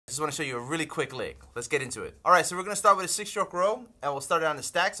Just want to show you a really quick lick. Let's get into it. All right, so we're going to start with a 6-stroke row, and we'll start it on the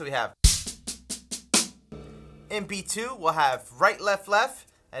stack. So we have, in B2, we'll have right, left,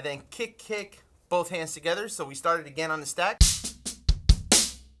 left, and then kick, kick, both hands together. So we started again on the stack.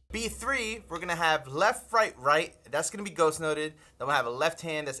 B3, we're going to have left, right, right. That's going to be ghost noted. Then we'll have a left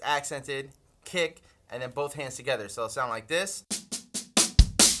hand that's accented, kick, and then both hands together. So it'll sound like this.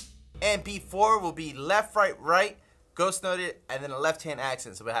 And B4 will be left, right, right, ghost noted, and then a left hand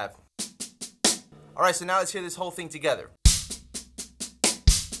accent. So we have. All right, so now let's hear this whole thing together.